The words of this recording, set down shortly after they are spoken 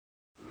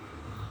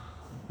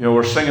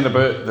we're singing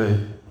about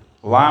the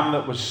Lamb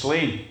that was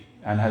slain,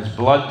 and his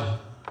blood,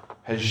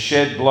 his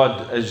shed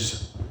blood,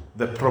 is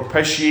the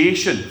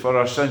propitiation for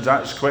our sins.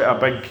 That's quite a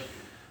big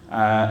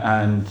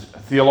and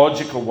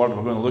theological word.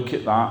 We're going to look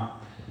at that.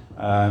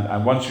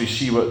 And once we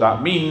see what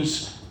that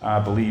means, I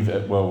believe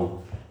it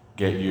will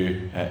get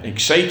you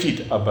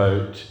excited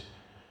about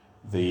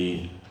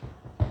the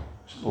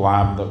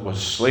Lamb that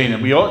was slain.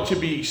 And we ought to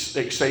be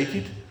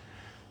excited,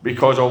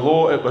 because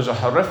although it was a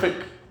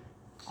horrific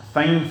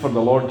thing for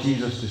the Lord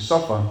Jesus to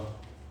suffer,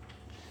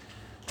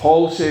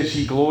 Paul says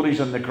he glories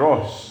in the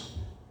cross.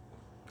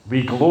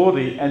 We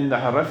glory in the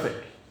horrific,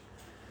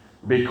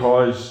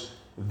 because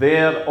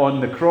there on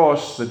the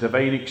cross the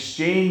divine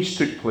exchange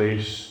took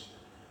place,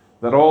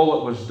 that all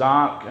that was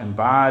dark and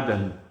bad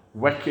and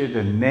wicked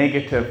and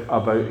negative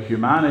about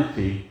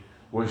humanity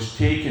was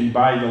taken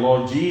by the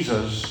Lord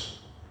Jesus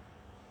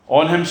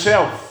on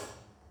himself.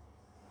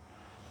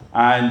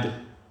 And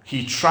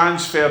he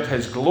transferred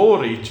his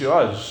glory to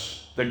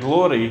us, the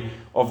glory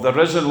of the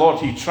risen Lord.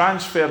 He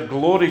transferred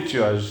glory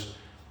to us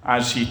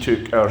as he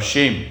took our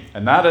shame.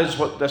 And that is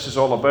what this is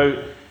all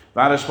about.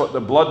 That is what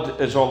the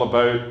blood is all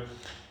about.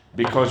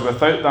 Because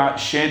without that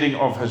shedding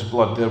of his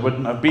blood, there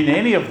wouldn't have been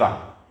any of that.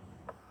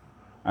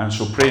 And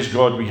so praise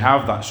God, we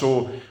have that.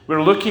 So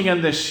we're looking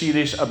in this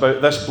series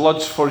about this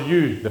blood's for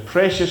you, the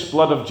precious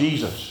blood of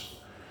Jesus.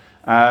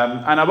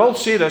 And I will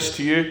say this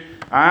to you,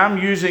 I am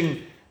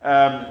using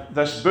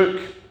this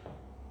book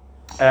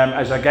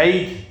as a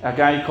guide, a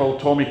guy called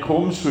Tommy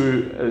Combs,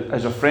 who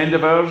is a friend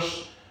of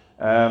ours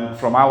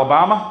from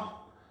Alabama.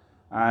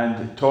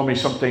 And Tommy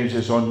sometimes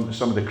is on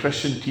some of the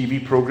Christian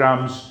TV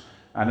programs,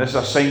 and this is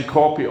a signed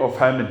copy of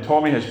him. And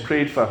Tommy has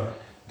prayed for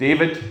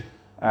David,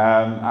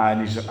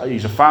 and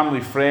he's a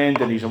family friend,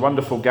 and he's a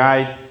wonderful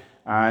guy,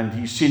 and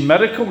he's seen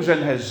miracles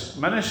in his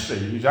ministry.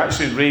 He's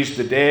actually raised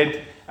the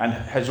dead, and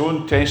his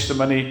own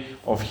testimony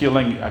of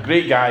healing. A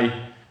great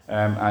guy,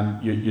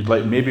 and you'd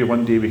like maybe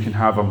one day we can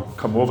have him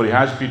come over. He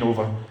has been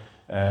over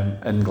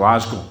in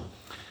Glasgow.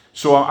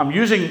 So I'm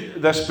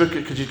using this book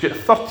because you've got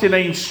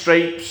 39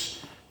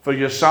 stripes for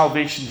your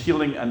salvation,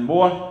 healing, and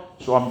more.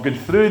 So I'm going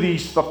through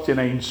these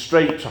 39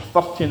 stripes, or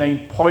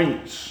 39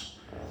 points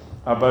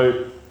about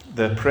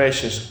the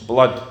precious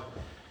blood.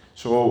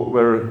 So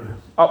we're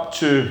up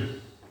to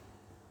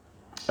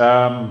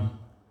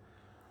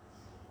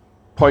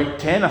point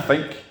 10, I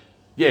think.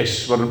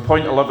 Yes, we're on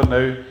point 11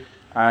 now.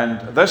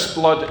 And this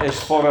blood is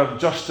for our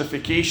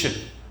justification.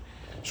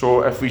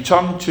 So if we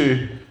turn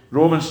to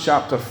Romans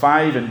chapter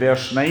 5 and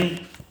verse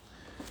 9,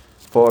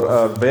 for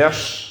our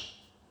verse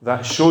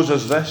that shows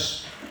us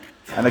this.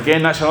 And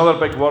again, that's another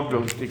big word.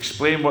 We'll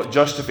explain what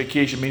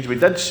justification means. We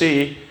did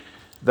say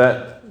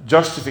that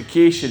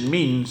justification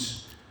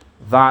means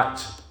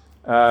that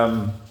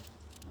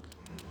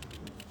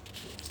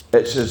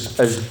it's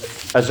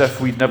as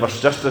if we'd never,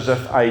 just as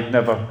if I'd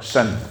never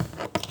sinned.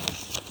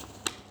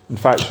 In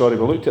fact, sorry,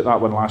 we looked at that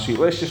one last week.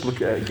 Let's just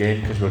look at it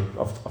again, because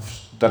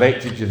I've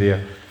directed you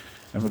there.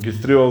 And we'll go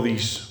through all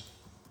these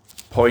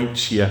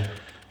points here.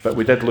 But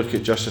we did look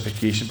at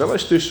justification. But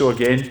let's do so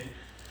again,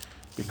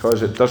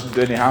 because it doesn't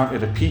do any harm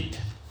to repeat.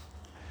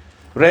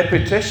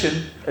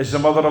 Repetition is the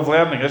mother of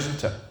learning,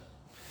 isn't it?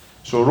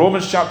 So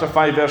Romans chapter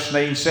 5 verse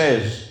 9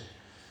 says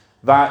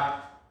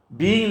that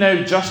being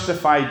now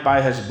justified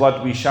by his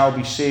blood, we shall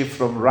be saved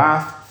from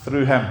wrath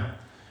through him.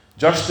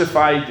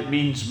 Justified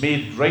means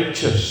made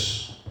righteous.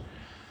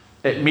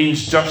 It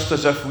means just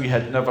as if we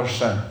had never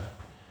sinned.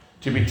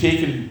 To be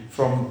taken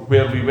from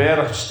where we were,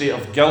 a state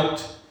of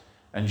guilt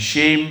and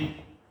shame,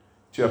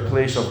 to a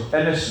place of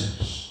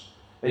innocence.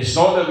 It's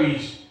not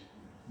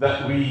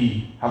that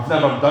we have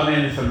never done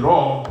anything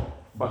wrong,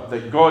 but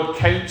that God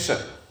counts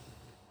it.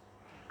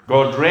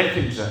 God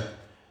reckons it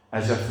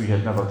as if we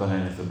had never done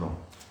anything wrong.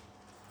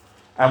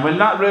 And when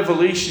that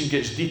revelation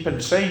gets deep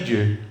inside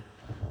you,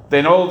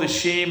 then all the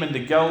shame and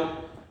the guilt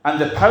and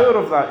the power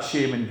of that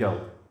shame and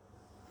guilt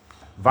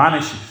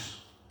vanishes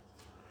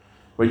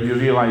when you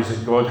realize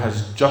that God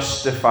has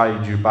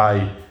justified you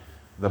by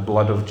the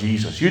blood of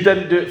Jesus. You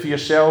didn't do it for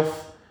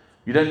yourself.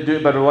 You didn't do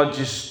it by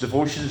religious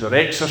devotions or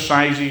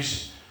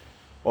exercises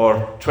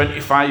or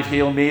 25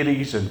 Hail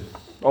Marys and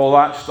all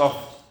that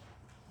stuff.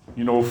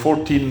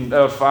 14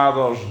 Our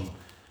Fathers.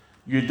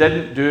 You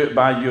didn't do it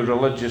by your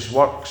religious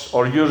works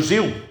or your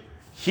zeal.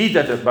 He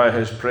did it by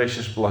his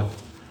precious blood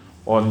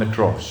on the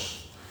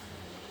cross.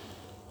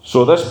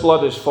 So this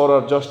blood is for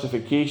our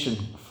justification,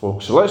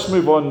 folks. So let's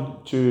move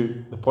on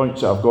to the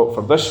points that I've got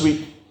for this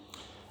week.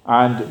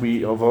 And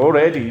we have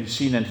already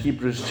seen in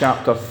Hebrews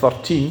chapter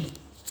 13.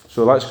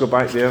 So let's go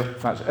back there.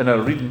 That's in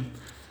our reading.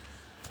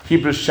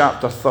 Hebrews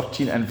chapter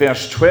 13 and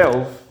verse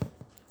 12,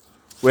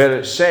 where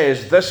it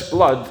says, this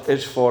blood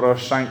is for our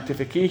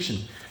sanctification.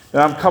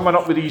 Now I'm coming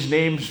up with these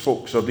names,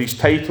 folks, or these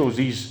titles,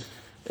 these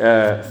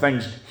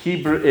things.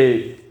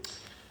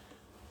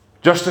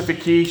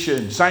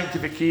 Justification,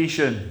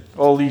 sanctification,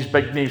 all these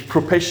big names,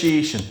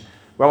 propitiation.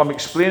 Well, I'm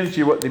explaining to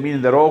you what they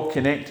mean. They're all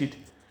connected.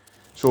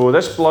 So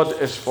this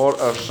blood is for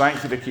our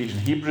sanctification.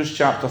 Hebrews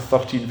chapter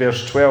 13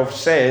 verse 12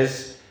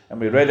 says, and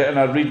we read it in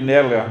our reading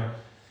earlier,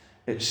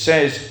 it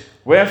says,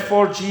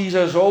 wherefore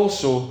Jesus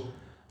also,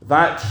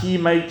 that he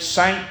might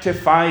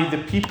sanctify the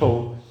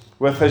people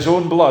with his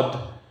own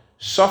blood,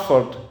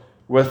 suffered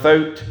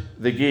without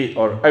the gate,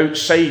 or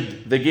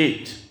outside the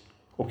gate.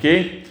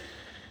 Okay?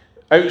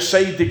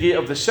 Outside the gate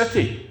of the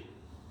city.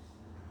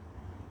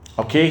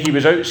 Okay, he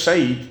was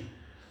outside.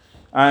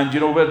 And you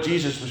know where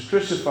Jesus was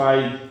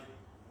crucified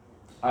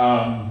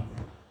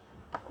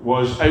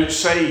was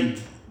outside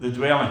the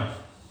dwelling.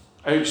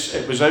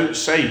 It was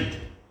outside.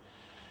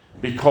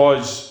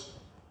 Because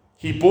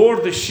he bore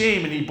the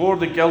shame and he bore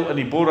the guilt and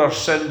he bore our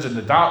sins and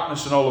the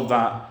darkness and all of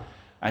that.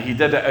 And he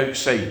did it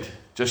outside.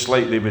 Just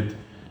like they would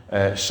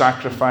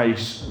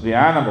sacrifice the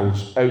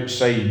animals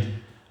outside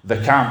the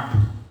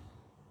camp.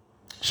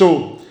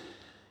 So,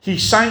 he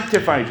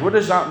sanctified. What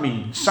does that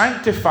mean?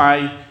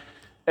 Sanctify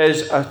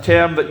is a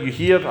term that you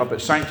hear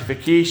about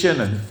sanctification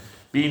and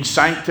being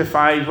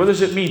sanctified. What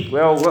does it mean?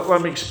 Well,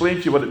 let me explain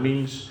to you what it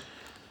means.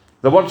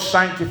 The word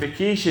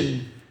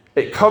sanctification,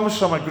 it comes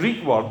from a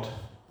Greek word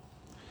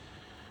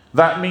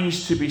that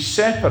means to be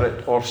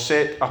separate or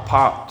set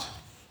apart.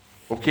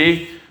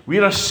 Okay? We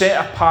are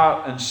set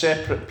apart and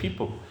separate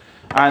people.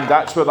 And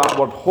that's where that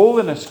word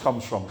holiness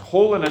comes from.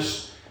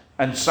 Holiness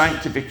and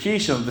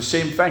sanctification are the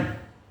same thing.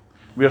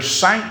 We are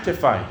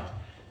sanctified,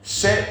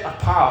 set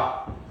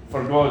apart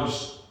for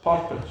God's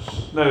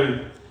purpose.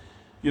 Now,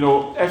 you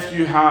know, if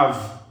you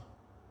have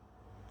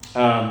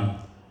a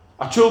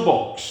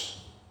toolbox,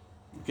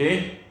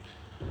 okay,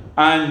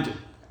 and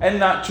in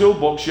that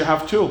toolbox you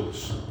have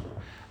tools,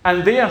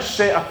 and they are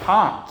set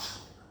apart.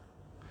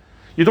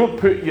 You don't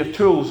put your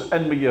tools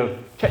in with your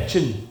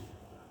kitchen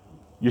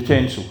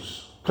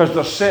utensils, because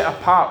they're set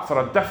apart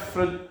for a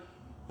different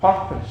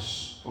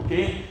purpose,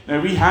 okay?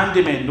 Now, we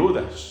handymen know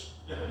this.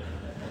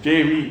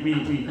 Okay,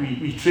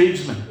 we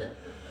tradesmen,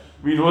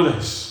 we know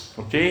this,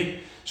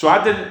 okay? So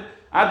I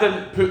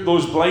didn't put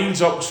those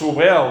blinds up so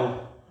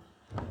well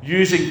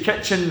using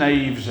kitchen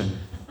knives and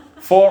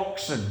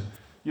forks, and,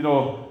 you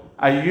know,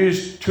 I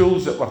used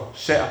tools that were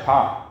set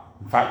apart.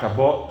 In fact, I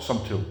bought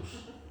some tools,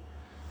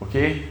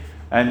 okay?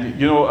 And,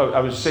 you know, I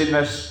was saying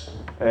this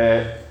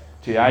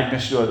to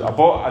Agnes, you know, I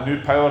bought a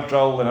new power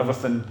drill and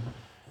everything,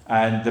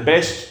 and the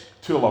best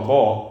tool I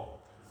bought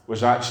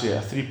was actually a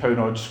 3-pound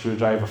odd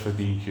screwdriver for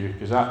B&Q,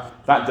 because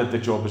that did the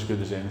job as good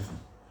as anything.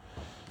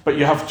 But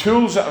you have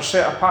tools that are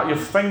set apart, you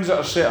have things that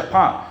are set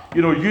apart.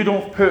 You know, you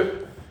don't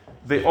put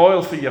the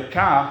oil for your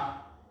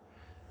car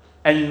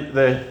in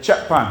the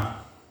chip pan,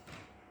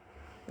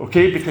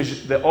 okay,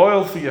 because the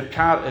oil for your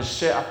car is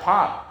set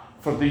apart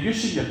for the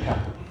use of your car.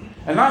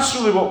 And that's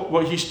really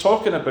what he's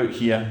talking about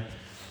here.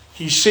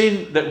 He's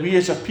saying that we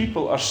as a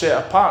people are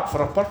set apart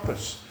for a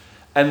purpose,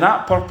 and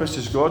that purpose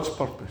is God's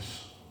purpose.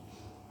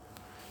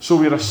 So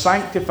we're a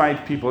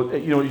sanctified people.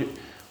 You know,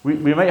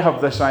 we might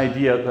have this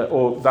idea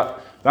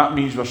that, that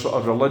means we're sort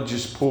of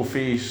religious,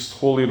 po-faced,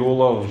 holy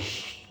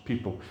rollers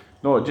people.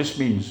 No, it just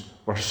means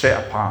we're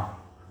set apart.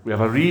 We have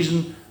a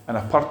reason and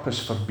a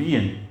purpose for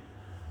being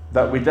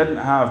that we didn't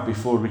have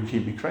before we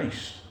came to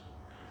Christ.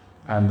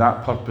 And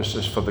that purpose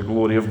is for the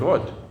glory of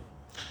God.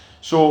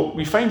 So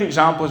we find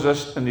examples of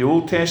this in the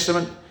Old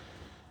Testament.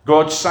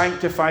 God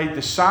sanctified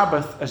the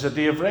Sabbath as a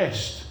day of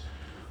rest.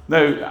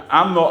 Now,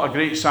 I'm not a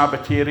great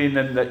Sabbatarian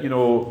in that, you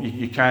know,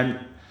 you can't,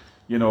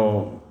 you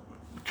know,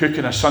 cook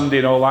on a Sunday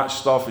and all that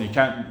stuff, and you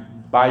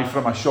can't buy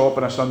from a shop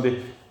on a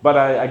Sunday. But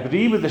I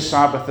agree with the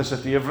Sabbath as a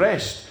day of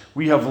rest.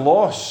 We have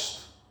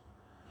lost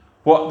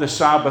what the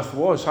Sabbath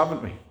was,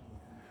 haven't we?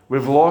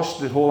 We've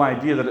lost the whole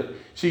idea that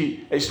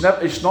it's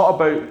not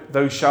about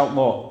thou shalt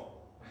not,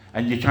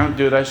 and you can't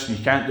do this and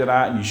you can't do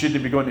that, and you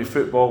shouldn't be going to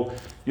football.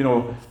 You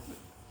know,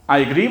 I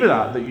agree with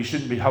that you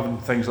shouldn't be having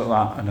things like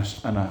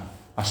that in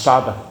a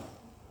Sabbath.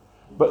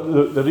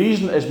 But the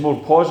reason is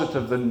more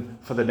positive than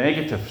for the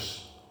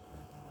negatives,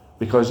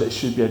 because it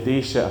should be a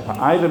day set apart.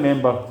 I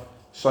remember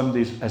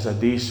Sundays as a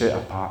day set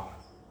apart.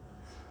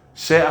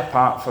 Set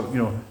apart for, you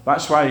know,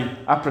 that's why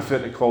I prefer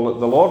to call it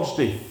the Lord's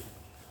Day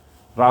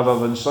rather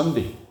than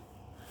Sunday.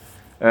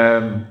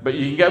 But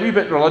you can get a wee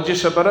bit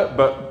religious about it,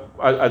 but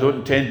I don't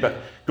intend. But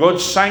God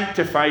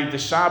sanctified the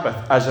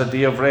Sabbath as a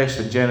day of rest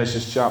in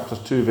Genesis chapter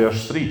 2,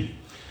 verse 3.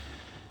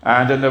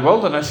 And in the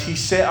wilderness, he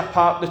set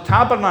apart the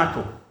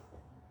tabernacle.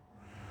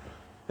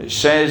 It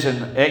says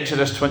in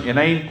Exodus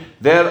 29,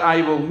 there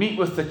I will meet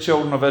with the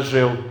children of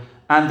Israel,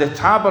 and the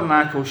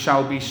tabernacle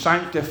shall be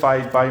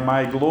sanctified by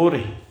my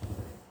glory.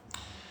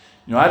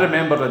 You know, I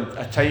remember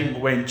a time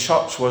when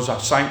church was a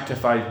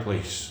sanctified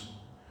place.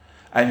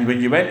 And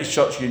when you went to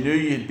church, you knew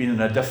you had been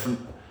in a different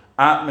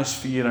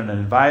atmosphere and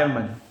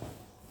environment,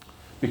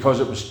 because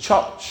it was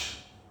church.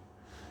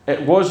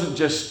 It wasn't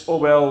just, oh,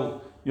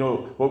 well, you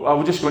know, well, I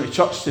was just going to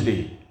church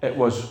today. There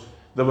was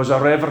a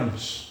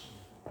reverence.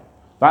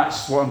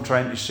 That's what I'm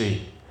trying to say.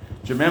 Do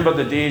you remember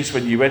the days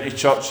when you went to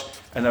church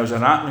and there was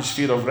an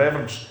atmosphere of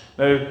reverence?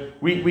 Now,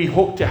 we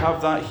hope to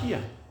have that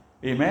here.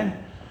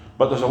 Amen?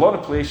 But there's a lot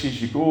of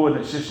places you go and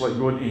it's just like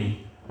going to,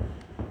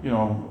 you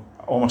know,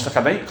 almost like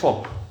a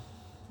nightclub.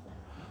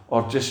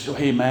 Or just, oh,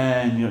 hey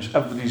man, you know,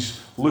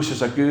 everybody's loose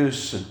as a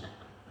goose, and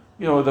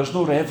there's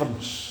no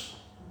reverence.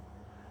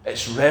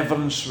 It's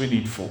reverence we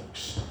need,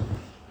 folks.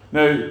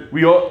 Now,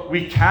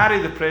 we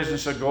carry the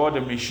presence of God,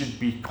 and we should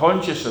be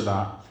conscious of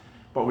that,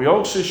 but we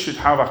also should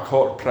have a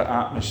corporate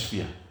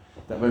atmosphere,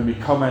 that when we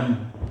come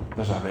in,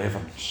 there's a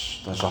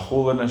reverence, there's a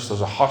holiness,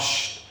 there's a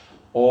hushed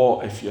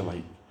awe, if you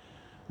like.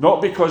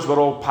 Not because we're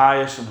all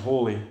pious and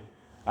holy,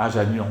 as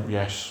in,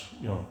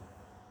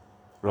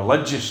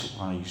 religious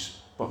wise,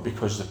 but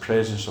because the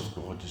presence of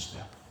God is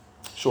there.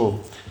 So,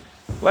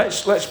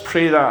 let's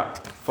pray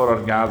that for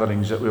our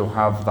gatherings, that we'll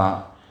have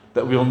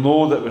that we'll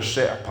know that we're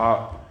set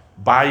apart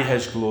by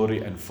His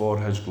glory and for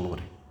His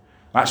glory.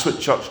 That's what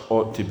church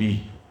ought to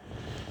be.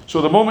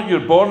 So the moment you're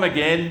born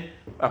again,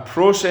 a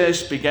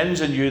process begins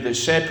in you that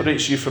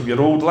separates you from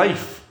your old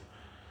life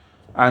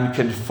and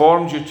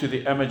conforms you to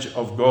the image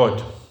of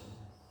God.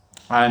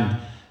 And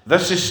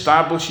this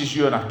establishes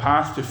you on a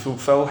path to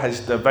fulfill His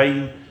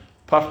divine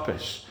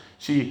purpose.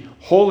 See,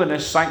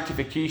 holiness,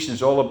 sanctification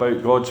is all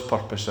about God's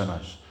purpose in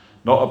us,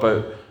 not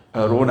about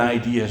our own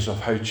ideas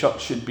of how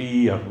church should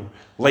be or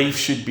life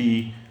should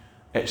be.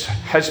 It's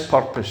His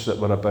purpose that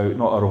we're about,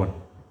 not our own.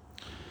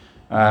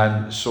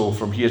 And so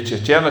from here to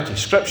eternity,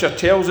 Scripture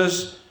tells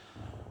us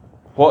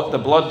what the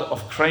blood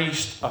of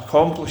Christ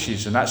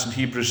accomplishes, and that's in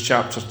Hebrews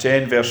chapter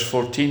 10, verse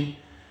 14,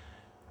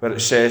 where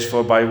it says,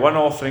 "For by one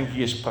offering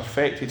He has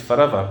perfected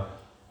forever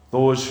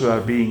those who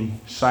are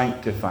being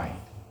sanctified."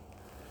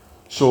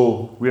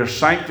 So we're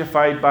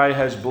sanctified by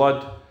His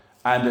blood,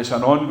 and it's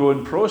an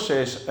ongoing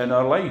process in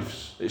our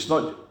lives. It's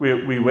not,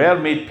 we were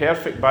made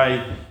perfect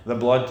by the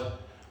blood,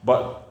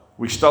 but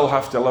we still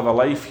have to live a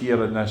life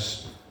here in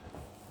this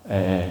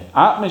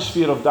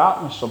atmosphere of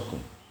darkness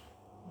sometimes.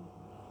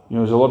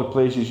 There's a lot of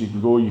places you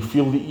can go, you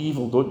feel the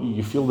evil, don't you?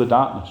 You feel the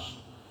darkness.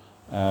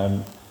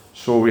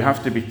 So we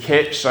have to be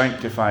kept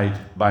sanctified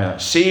by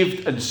that.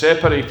 Saved and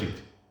separated.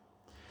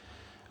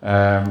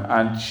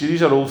 And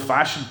these are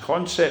old-fashioned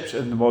concepts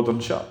in the modern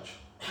church,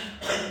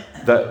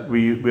 that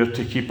we're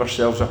to keep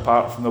ourselves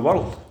apart from the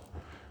world.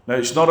 Now,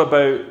 it's not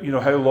about,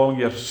 how long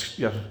your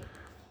skirt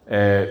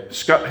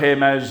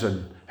hem is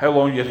and how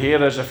long your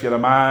hair is if you're a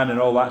man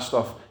and all that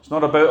stuff. It's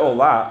not about all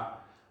that.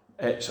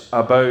 It's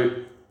about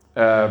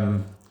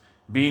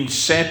being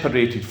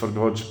separated for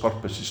God's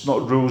purpose. It's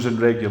not rules and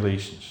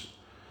regulations.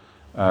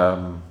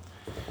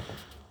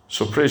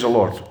 So praise the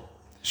Lord.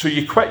 So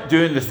you quit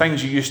doing the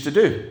things you used to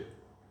do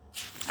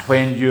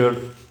when you're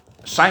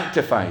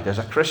sanctified as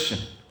a Christian.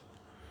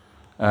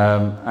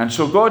 And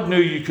so God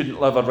knew you couldn't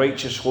live a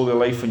righteous, holy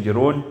life on your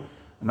own,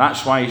 and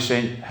that's why He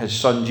sent His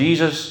Son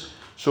Jesus,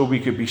 so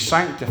we could be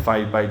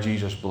sanctified by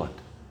Jesus' blood.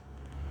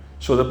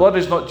 So the blood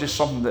is not just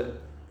something that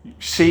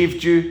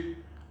saved you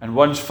and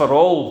once for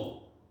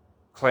all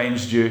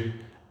cleansed you.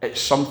 It's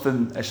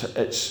something,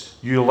 it's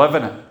you live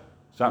in it.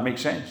 Does that make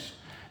sense?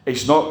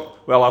 It's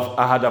not, well,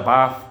 I had a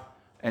bath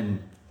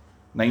in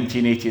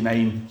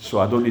 1989, so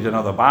I don't need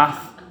another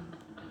bath.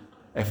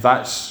 If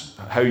that's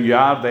how you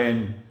are,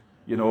 then,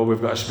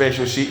 we've got a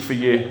special seat for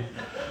you.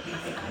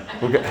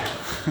 We'll get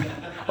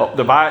up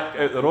the back,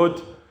 out the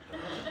road.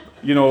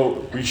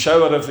 We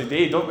shower every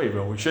day, don't we?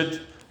 Well, we should.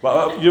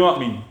 But you know what I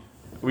mean?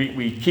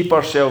 We keep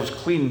ourselves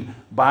clean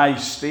by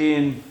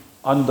staying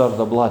under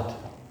the blood.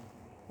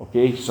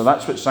 Okay? So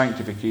that's what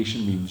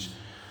sanctification means,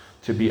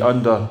 to be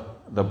under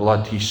the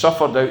blood. He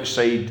suffered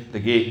outside the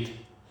gate.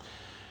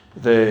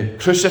 The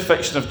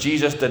crucifixion of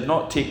Jesus did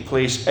not take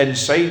place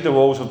inside the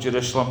walls of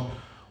Jerusalem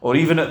or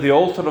even at the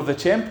altar of the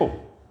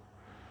temple,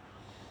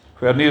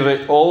 where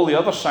nearly all the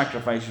other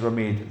sacrifices were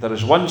made. There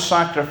is one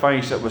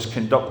sacrifice that was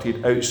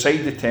conducted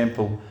outside the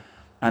temple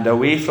and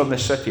away from the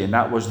city, and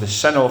that was the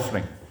sin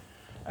offering.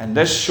 And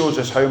this shows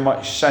us how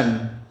much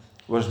sin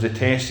was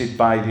detested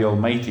by the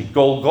Almighty.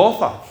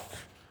 Golgotha,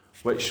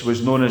 which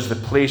was known as the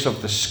place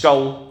of the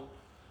skull,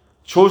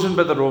 chosen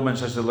by the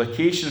Romans as the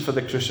location for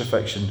the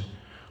crucifixion,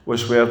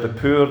 was where the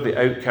poor, the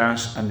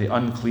outcasts, and the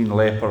unclean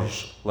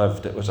lepers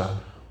lived. It was a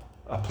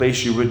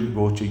place you wouldn't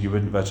go to, you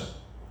wouldn't visit.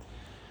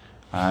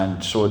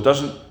 And so it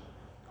doesn't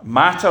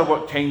matter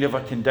what kind of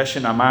a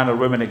condition a man or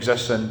woman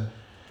exists in,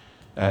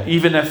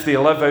 even if they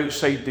live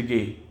outside the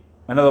gate.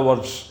 In other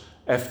words,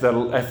 if their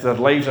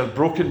lives are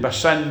broken by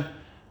sin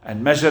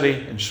and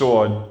misery and so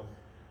on,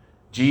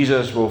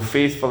 Jesus will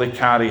faithfully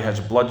carry His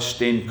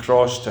blood-stained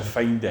cross to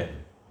find them.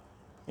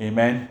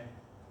 Amen.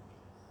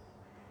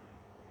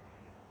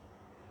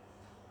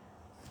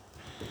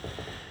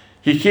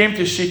 He came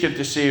to seek and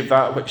to save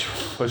that which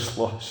was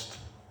lost.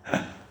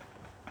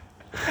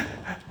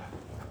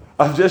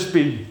 I've just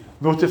been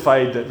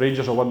notified that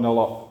Rangers are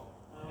 1-0 up.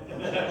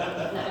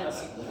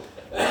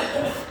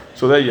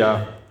 So there you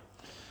are.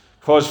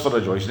 Cause for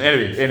rejoicing.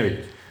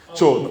 Anyway.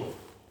 So,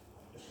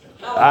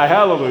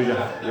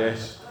 hallelujah.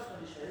 Yes.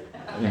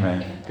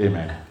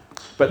 Amen.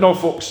 But no,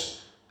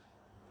 folks,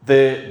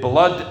 the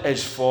blood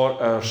is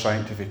for our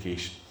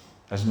sanctification.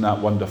 Isn't that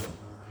wonderful?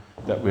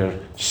 That we're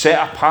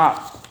set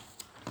apart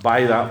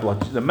by that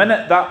blood. The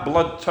minute that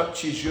blood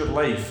touches your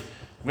life,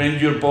 when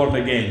you're born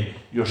again,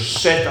 you're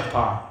set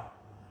apart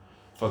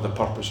for the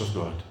purpose of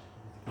God.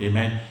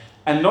 Amen.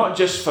 And not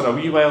just for a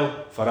wee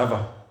while,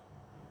 forever.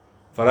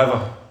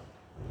 forever.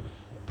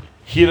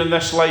 Here in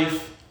this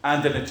life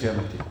and in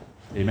eternity.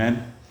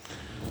 Amen.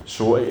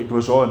 So it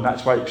goes on.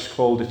 That's why it's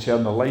called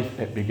eternal life.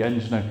 It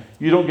begins now.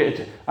 You don't get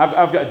it.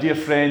 I've got a dear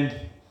friend,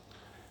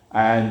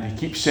 and he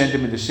keeps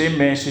sending me the same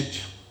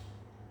message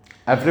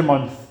every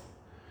month.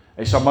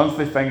 It's a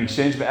monthly thing. He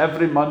sends me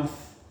every month.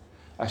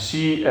 I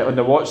see it on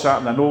the WhatsApp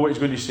and I know what he's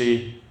going to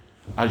say.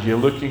 Are you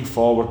looking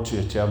forward to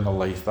eternal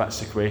life? That's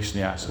the question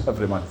he asks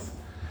every month.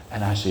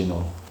 And I say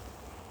no.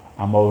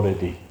 I'm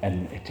already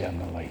in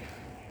eternal life.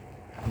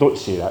 Don't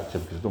say that to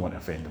him because I don't want to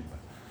offend him.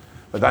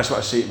 But that's what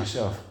I say to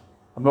myself.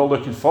 I'm not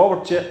looking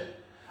forward to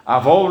it.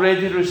 I've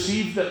already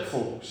received it,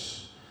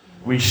 folks.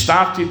 We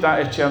started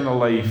that eternal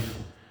life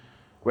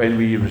when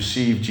we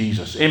received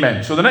Jesus.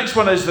 Amen. So the next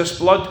one is, this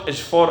blood is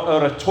for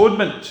our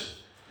atonement.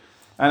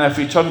 And if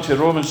we turn to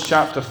Romans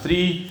chapter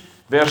 3,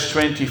 verse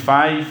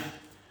 25,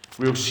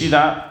 we'll see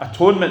that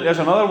atonement. There's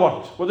another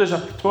word. What does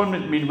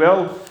atonement mean?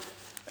 Well,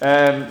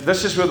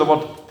 this is where the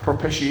word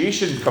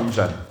propitiation comes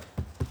in.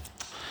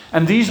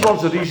 And these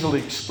words are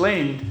easily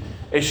explained.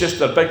 It's just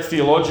they're big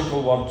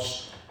theological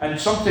words. And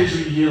sometimes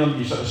when you hear them,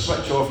 you sort of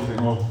switch off and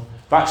think, oh,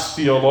 that's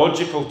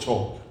theological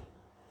talk.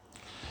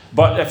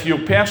 But if you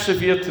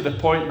persevere to the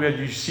point where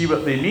you see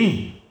what they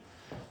mean,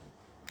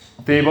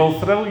 they will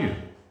thrill you.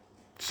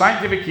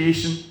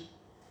 Sanctification,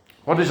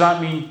 what does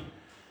that mean?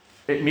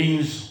 It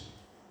means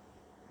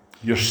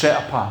you're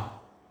set apart.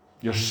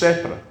 You're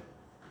separate.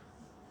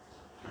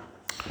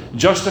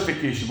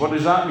 Justification, what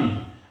does that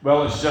mean?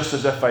 Well, it's just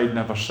as if I'd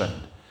never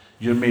sinned.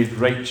 You're made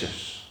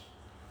righteous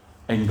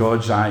in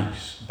God's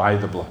eyes by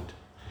the blood.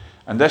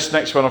 And this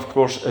next one, of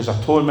course, is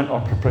atonement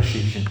or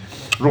propitiation.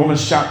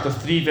 Romans chapter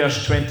 3,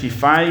 verse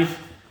 25.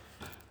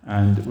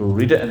 And we'll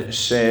read it, and it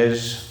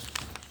says,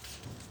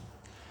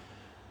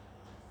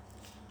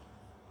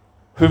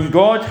 whom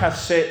God hath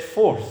set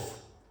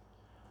forth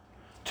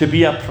to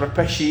be a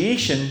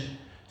propitiation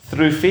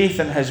through faith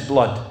in his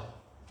blood,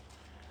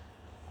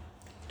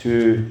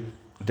 to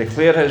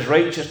declare his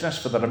righteousness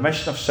for the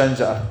remission of sins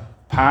that are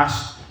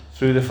past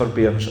through the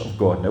forbearance of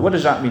God. Now, what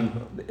does that mean?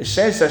 It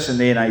says this in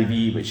the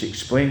NIV, which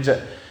explains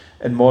it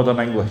in modern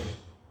English.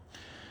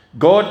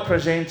 God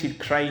presented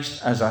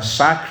Christ as a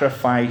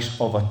sacrifice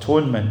of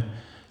atonement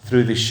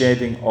through the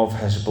shedding of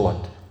his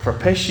blood.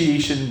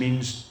 Propitiation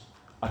means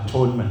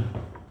atonement.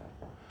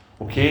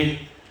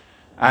 Okay?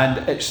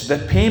 And it's the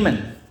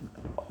payment,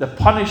 the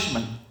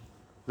punishment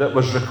that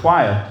was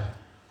required.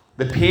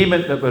 The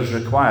payment that was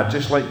required.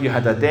 Just like you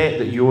had a debt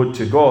that you owed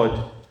to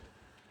God,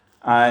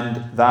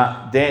 and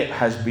that debt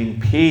has been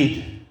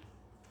paid.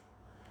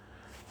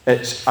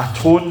 It's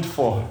atoned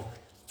for.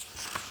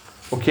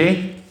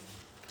 Okay?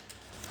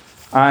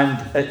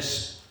 And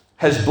it's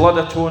his blood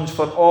atones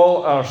for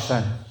all our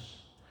sins.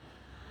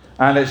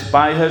 And it's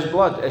by his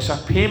blood. It's a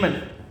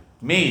payment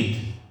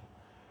made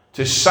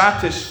to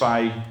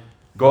satisfy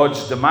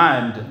God's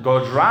demand,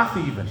 God's wrath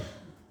even.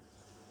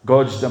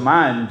 God's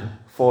demand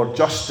for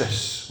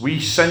justice.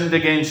 We sinned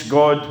against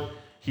God.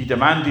 He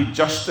demanded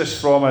justice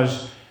from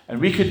us. And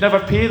we could never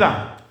pay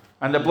that.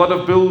 And the blood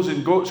of bulls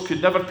and goats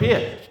could never pay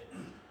it.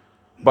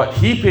 But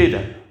he paid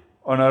it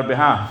on our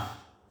behalf.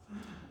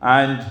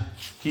 And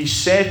he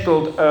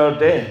settled our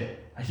debt.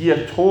 He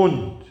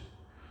atoned.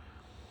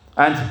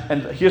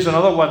 And here's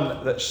another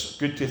one that's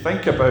good to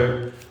think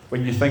about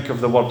when you think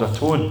of the word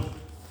atone.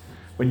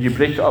 When you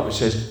break it up, it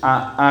says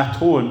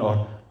atone,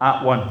 or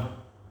at one.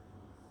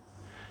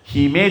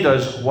 He made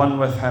us one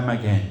with him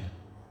again.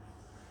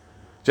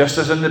 Just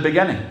as in the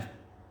beginning.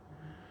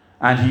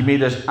 And he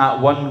made us at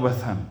one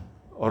with him.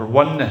 Or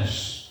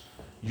oneness.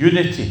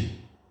 Unity.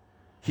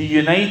 He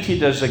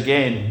united us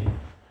again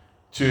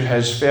to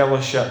his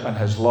fellowship and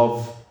his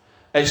love.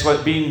 It's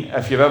like being,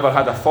 if you've ever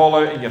had a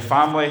fallout in your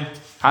family,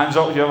 hands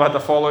up if you've ever had a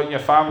fallout in your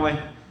family.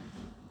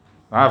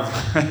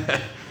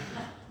 I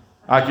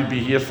could be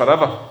here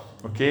forever,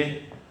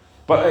 okay?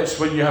 But it's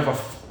when you have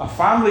a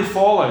family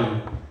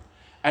fallout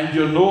and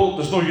there's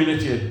no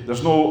unity,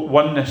 there's no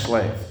oneness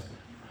left.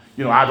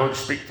 You know, I don't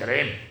speak to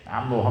them.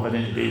 I'm not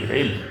having any day with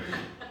them.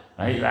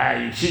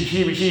 Right?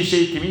 She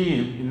said to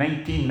me in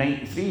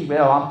 1993,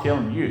 well, I'm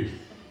telling you.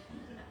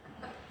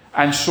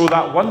 And so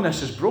that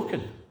oneness is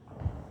broken.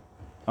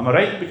 Am I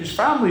right? Because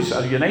families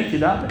are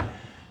united, aren't they?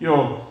 You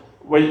know,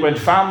 when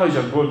families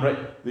are going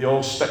right, they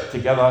all stick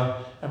together.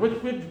 And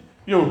when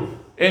you know,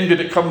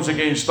 anybody that comes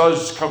against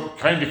us,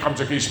 kind of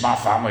comes against my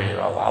family,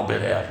 I'll be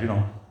there, you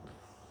know.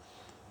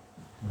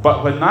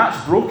 But when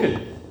that's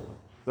broken,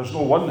 there's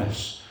no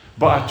oneness.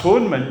 But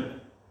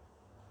atonement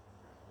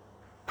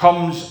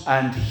comes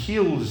and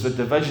heals the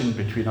division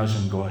between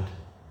us and God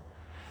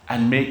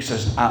and makes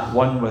us at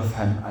one with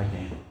him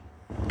again.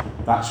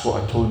 That's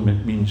what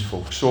atonement means,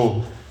 folks.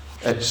 So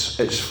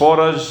it's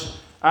for us.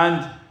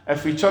 And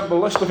if we turn, well,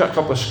 let's look at a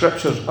couple of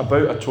scriptures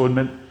about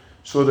atonement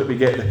so that we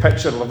get the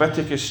picture.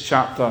 Leviticus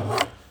chapter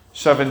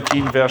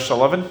 17, verse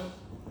 11,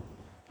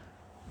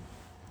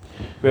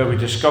 where we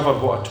discover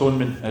what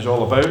atonement is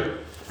all about.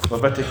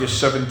 Leviticus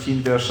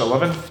 17, verse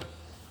 11.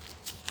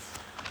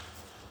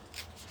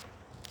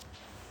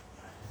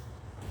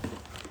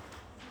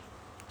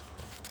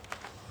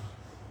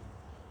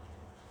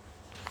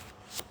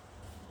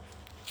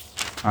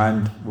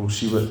 And we'll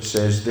see what it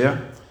says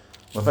there.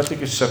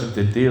 Leviticus 7,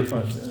 the Day of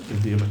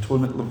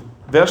Atonement.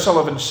 Verse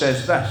 11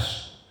 says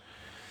this: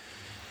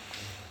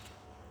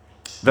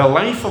 the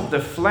life of the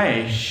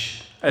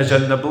flesh is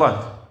in the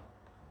blood.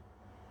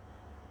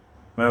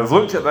 Now, we've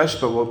looked at this,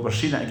 but we're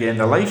seeing it again.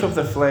 The life of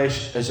the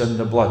flesh is in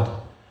the blood.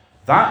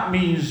 That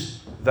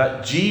means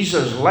that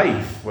Jesus'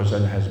 life was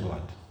in his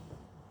blood.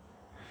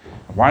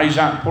 Why is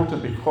that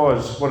important?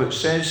 Because what it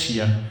says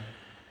here,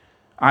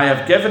 I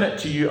have given it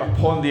to you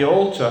upon the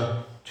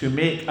altar to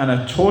make an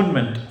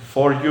atonement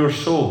for your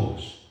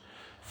souls.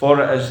 For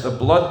it is the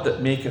blood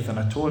that maketh an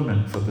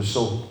atonement for the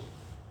soul.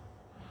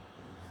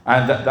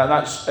 And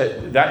that's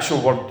the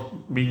actual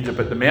word means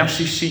about the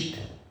mercy seat.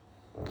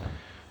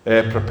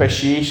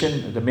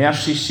 Propitiation, the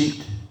mercy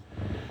seat,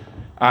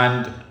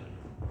 and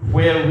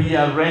where we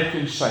are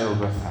reconciled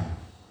with him,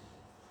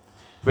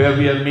 where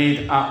we are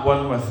made at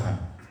one with him,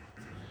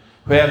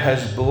 where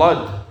his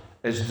blood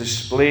is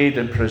displayed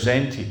and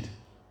presented,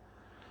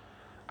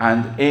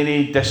 and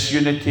any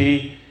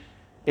disunity,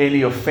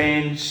 any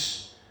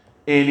offence,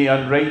 any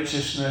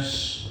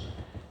unrighteousness,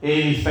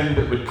 anything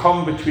that would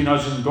come between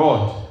us and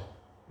God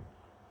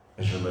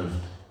is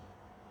removed.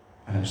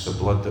 And it's the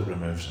blood that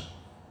removes it.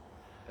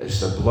 It's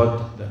the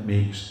blood that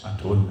makes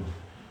atonement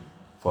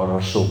for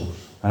our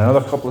souls. And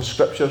another couple of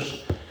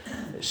scriptures.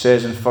 It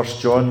says in 1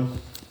 John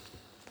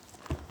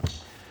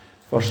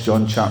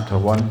chapter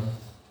 1.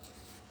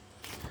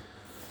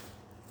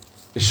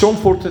 It's so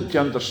important to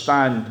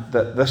understand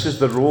that this is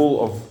the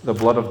role of the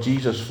blood of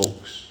Jesus,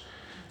 folks.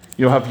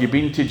 You know, have you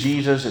been to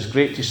Jesus? It's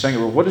great to sing.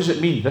 Well, what does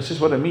it mean? This is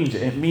what it means.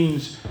 It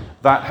means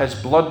that his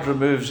blood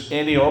removes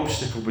any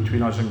obstacle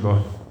between us and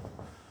God.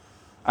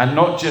 And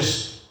not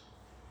just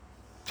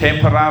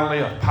temporarily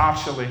or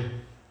partially,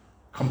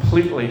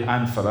 completely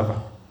and forever.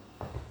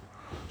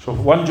 So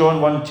 1 John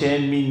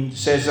 1:10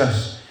 says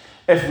this: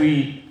 if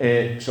we,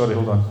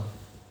 hold on.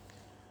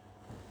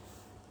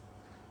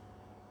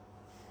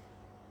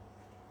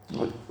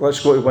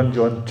 Let's go to 1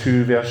 John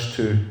 2 verse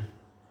 2.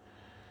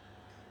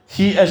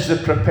 He is the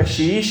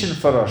propitiation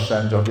for our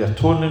sins, or the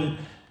atoning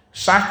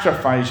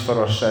sacrifice for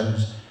our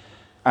sins,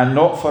 and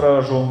not for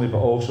ours only, but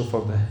also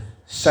for the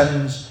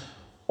sins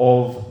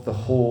of the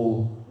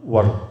whole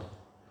world.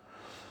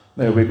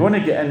 Now, we're going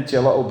to get into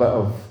a little bit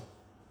of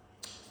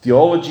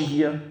theology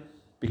here,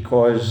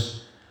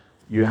 because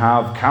you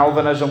have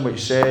Calvinism,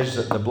 which says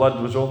that the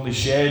blood was only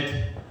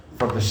shed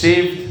for the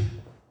saved,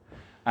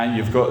 and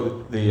you've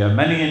got the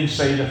Arminian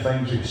side of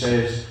things, which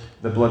says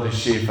the blood is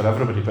shed for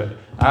everybody. But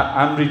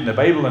I'm reading the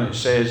Bible, and it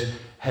says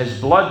his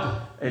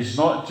blood is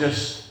not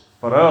just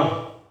for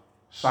our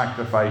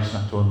sacrifice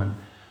and atonement,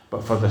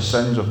 but for the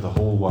sins of the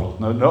whole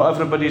world. Now, not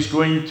everybody's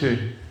going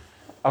to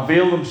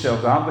avail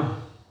themselves, aren't they?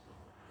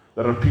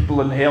 There are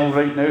people in hell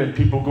right now, and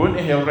people going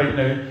to hell right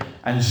now,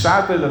 and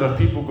sadly there are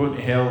people going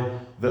to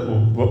hell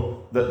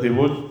that they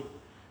won't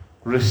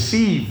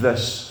receive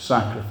this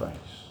sacrifice.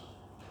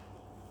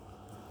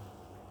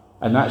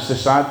 And that's the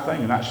sad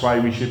thing, and that's why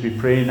we should be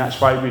praying. That's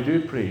why we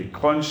do pray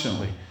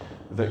constantly,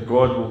 that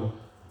God will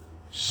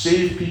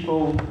save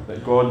people, that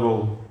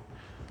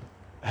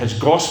his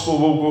gospel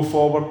will go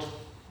forward,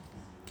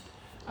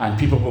 and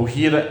people will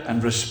hear it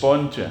and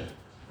respond to it.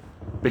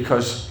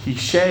 Because he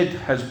shed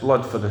his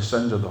blood for the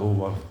sins of the whole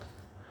world.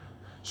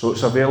 So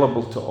it's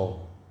available to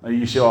all. Now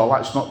you say, oh,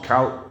 that's not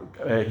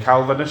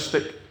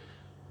Calvinistic.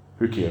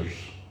 Who cares?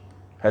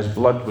 His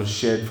blood was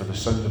shed for the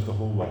sins of the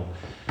whole world.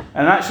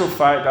 In actual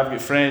fact, I've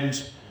got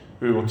friends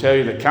who will tell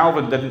you that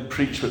Calvin didn't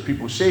preach what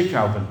people say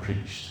Calvin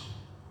preached.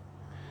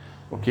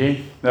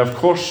 Okay? Now, of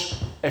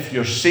course, if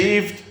you're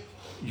saved,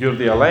 you're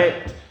the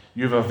elect,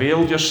 you've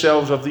availed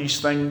yourselves of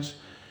these things.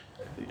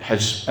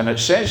 And it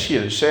says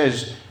here,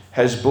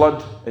 his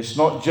blood is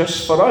not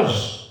just for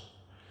us,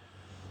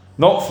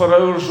 not for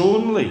ours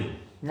only,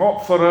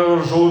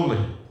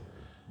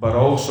 but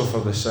also for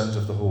the sins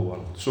of the whole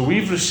world. So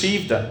we've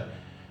received it,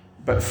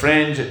 but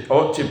friends, it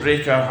ought to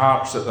break our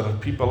hearts that there are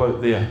people out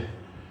there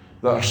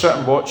that are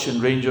sitting watching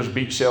Rangers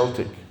beat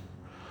Celtic,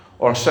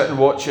 or sitting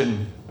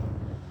watching,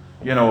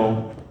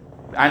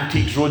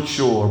 Antiques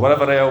Roadshow or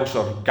whatever else,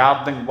 or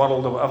Gardening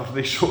World or whatever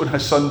they show on a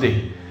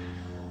Sunday,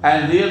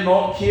 and they're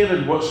not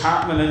caring what's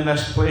happening in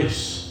this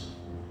place.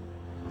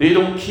 They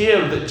don't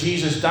care that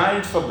Jesus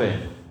died for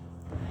them.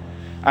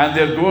 And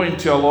they're going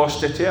to a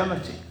lost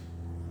eternity.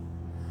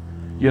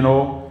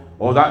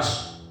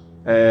 That's,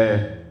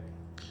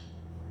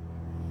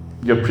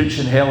 you're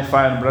preaching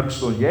hellfire and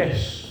brimstone,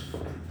 yes.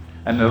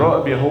 And there ought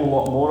to be a whole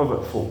lot more of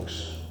it,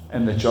 folks,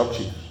 in the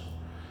churches.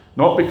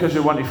 Not because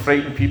we want to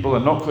frighten people,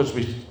 and not because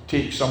we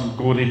take some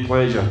gory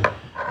pleasure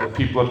that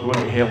people are going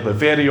to hell. The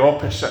very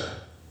opposite.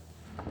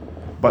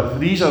 But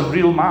these are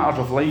real matters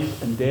of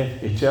life and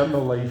death,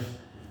 eternal life,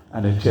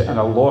 and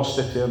a lost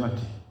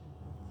eternity.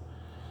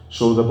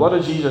 So the blood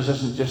of Jesus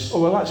isn't just,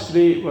 oh, well, that's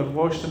great, we're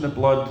washed in the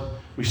blood,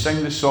 we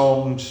sing the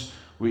songs,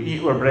 we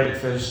eat our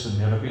breakfast, and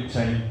we have a good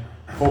time.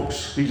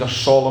 Folks, these are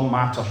solemn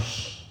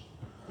matters.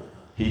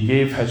 He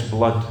gave his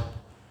blood.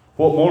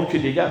 What more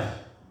could he give?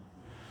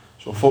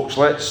 So folks,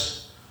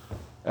 let's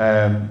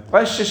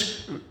Let's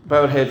just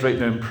bow our heads right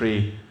now and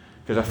pray,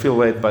 because I feel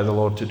led by the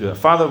Lord to do it.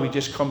 Father, we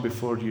just come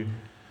before you.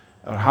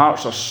 Our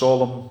hearts are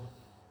solemn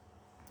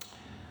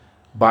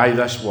by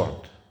this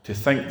word, to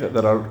think that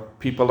there are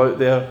people out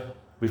there.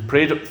 We've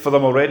prayed for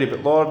them already,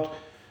 but Lord,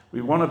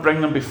 we want to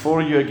bring them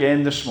before you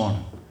again this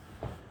morning,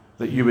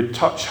 that you would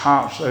touch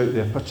hearts out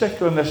there,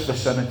 particularly in this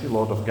vicinity,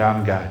 Lord, of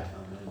Garngad,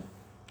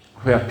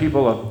 where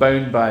people are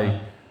bound by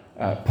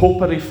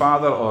popery,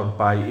 Father, or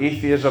by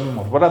atheism,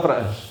 or whatever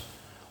it is,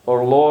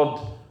 or,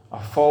 Lord, a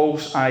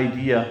false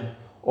idea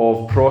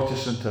of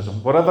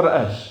Protestantism, whatever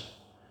it is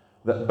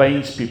that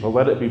binds people.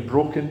 Let it be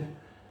broken,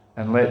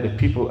 and let the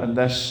people in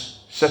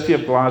this city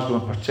of Glasgow,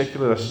 in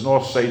particular this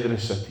north side of the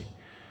city,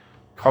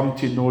 come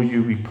to know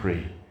you, we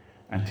pray,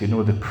 and to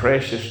know the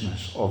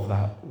preciousness of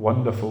that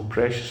wonderful,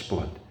 precious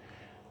blood.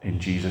 In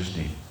Jesus'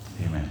 name,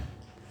 amen.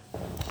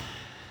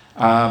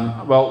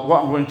 Well,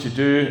 what I'm going to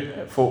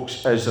do,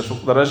 folks, is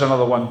there is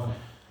another one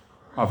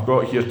I've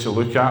got here to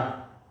look at,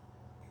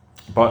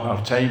 but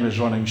our time is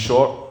running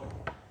short,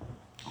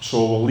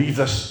 so we'll leave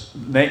this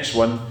next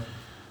one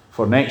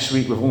for next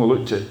week. We've only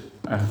looked at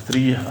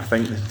 3, I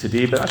think,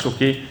 today, but that's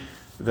okay.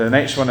 The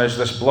next one is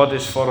this blood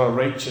is for our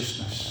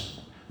righteousness.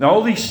 Now,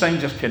 all these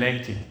things are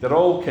connected. They're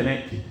all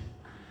connected.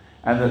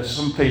 And it's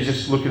sometimes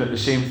just looking at the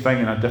same thing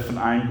in a different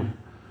angle.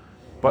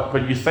 But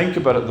when you think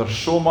about it, there's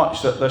so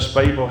much that this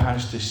Bible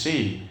has to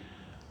say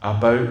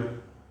about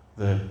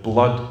the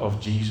blood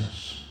of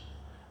Jesus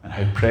and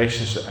how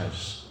precious it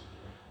is.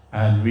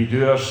 And we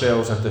do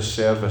ourselves a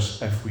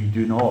disservice if we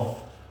do not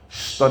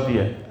study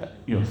it,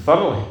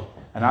 thoroughly.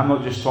 And I'm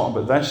not just talking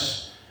about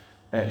this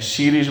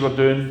series we're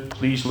doing.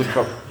 Please look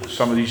up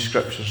some of these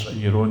scriptures in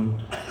your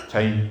own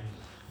time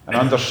and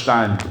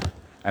understand.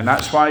 And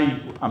that's why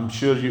I'm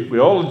sure we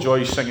all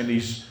enjoy singing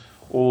these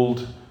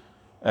old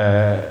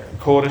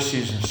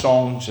choruses and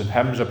songs and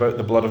hymns about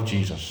the blood of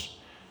Jesus.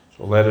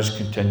 So let us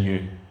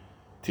continue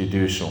to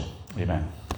do so. Amen.